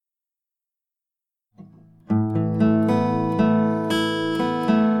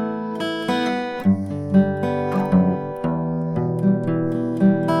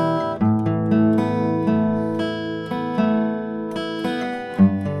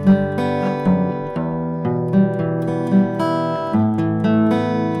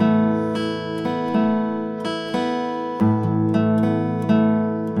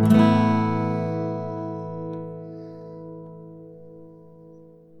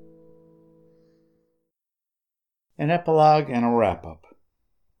an epilogue, and a wrap-up.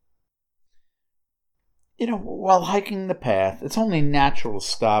 While hiking the path, it's only natural to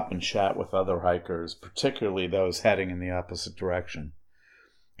stop and chat with other hikers, particularly those heading in the opposite direction.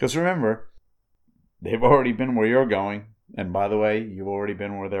 Because remember, they've already been where you're going, and by the way, you've already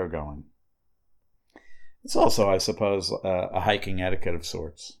been where they're going. It's also, I suppose, a hiking etiquette of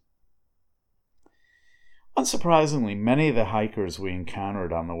sorts. Unsurprisingly, many of the hikers we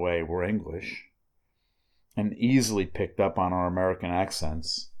encountered on the way were English, and easily picked up on our American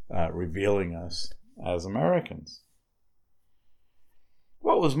accents, revealing us as Americans.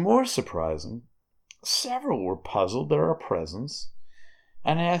 What was more surprising, several were puzzled at our presence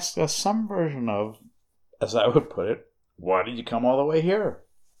and asked us some version of, as I would put it, why did you come all the way here?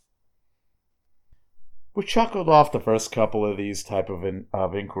 We chuckled off the first couple of these type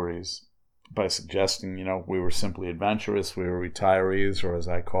of inquiries by suggesting, we were simply adventurous, we were retirees, or as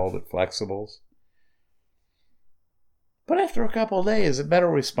I called it, flexibles. But after a couple of days, a better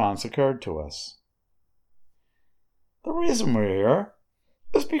response occurred to us. The reason we're here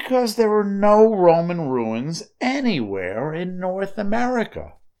is because there were no Roman ruins anywhere in North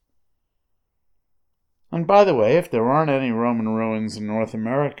America. And by the way, if there aren't any Roman ruins in North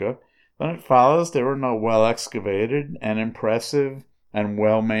America, then it follows there were no well-excavated and impressive and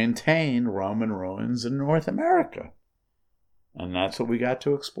well-maintained Roman ruins in North America. And that's what we got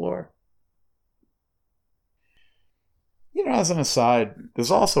to explore. As an aside,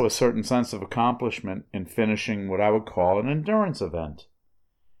 there's also a certain sense of accomplishment in finishing what I would call an endurance event.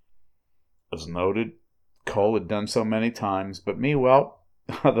 As noted, Cole had done so many times, but me, well,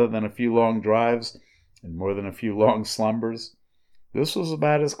 other than a few long drives and more than a few long slumbers, this was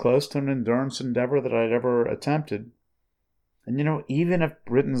about as close to an endurance endeavor that I'd ever attempted. And even if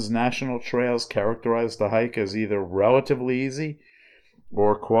Britain's national trails characterize the hike as either relatively easy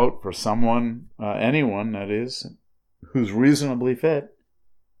or, quote, for anyone, that is, who's reasonably fit,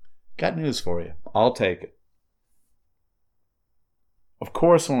 got news for you. I'll take it. Of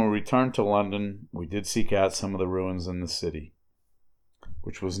course, when we returned to London, we did seek out some of the ruins in the city,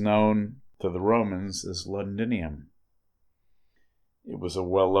 which was known to the Romans as Londinium. It was a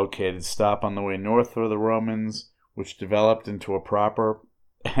well-located stop on the way north for the Romans, which developed into a proper,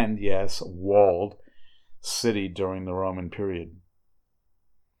 and yes, walled, city during the Roman period.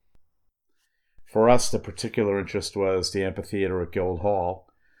 For us, the particular interest was the amphitheater at Guildhall,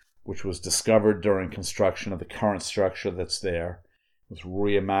 which was discovered during construction of the current structure that's there. It was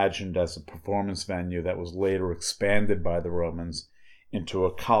reimagined as a performance venue that was later expanded by the Romans into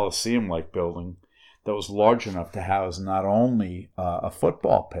a Colosseum-like building that was large enough to house not only a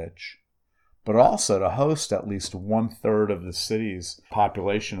football pitch, but also to host at least 1/3 of the city's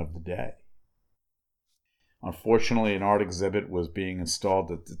population of the day. Unfortunately, an art exhibit was being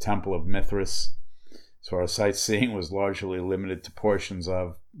installed at the Temple of Mithras, so our sightseeing was largely limited to portions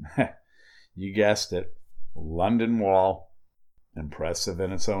of, you guessed it, London Wall, impressive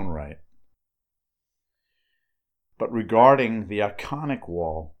in its own right. But regarding the iconic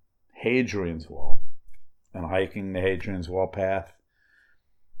wall, Hadrian's Wall, and hiking the Hadrian's Wall path,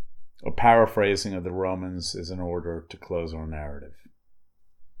 a paraphrasing of the Romans is in order to close our narrative.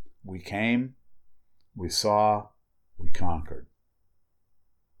 We came, we saw, we conquered.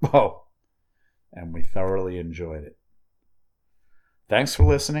 Oh, and we thoroughly enjoyed it. Thanks for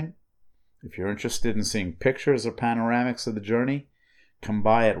listening. If you're interested in seeing pictures or panoramics of the journey, come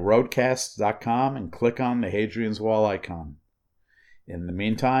by at roadcasts.com and click on the Hadrian's Wall icon. In the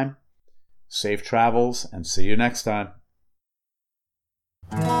meantime, safe travels and see you next time.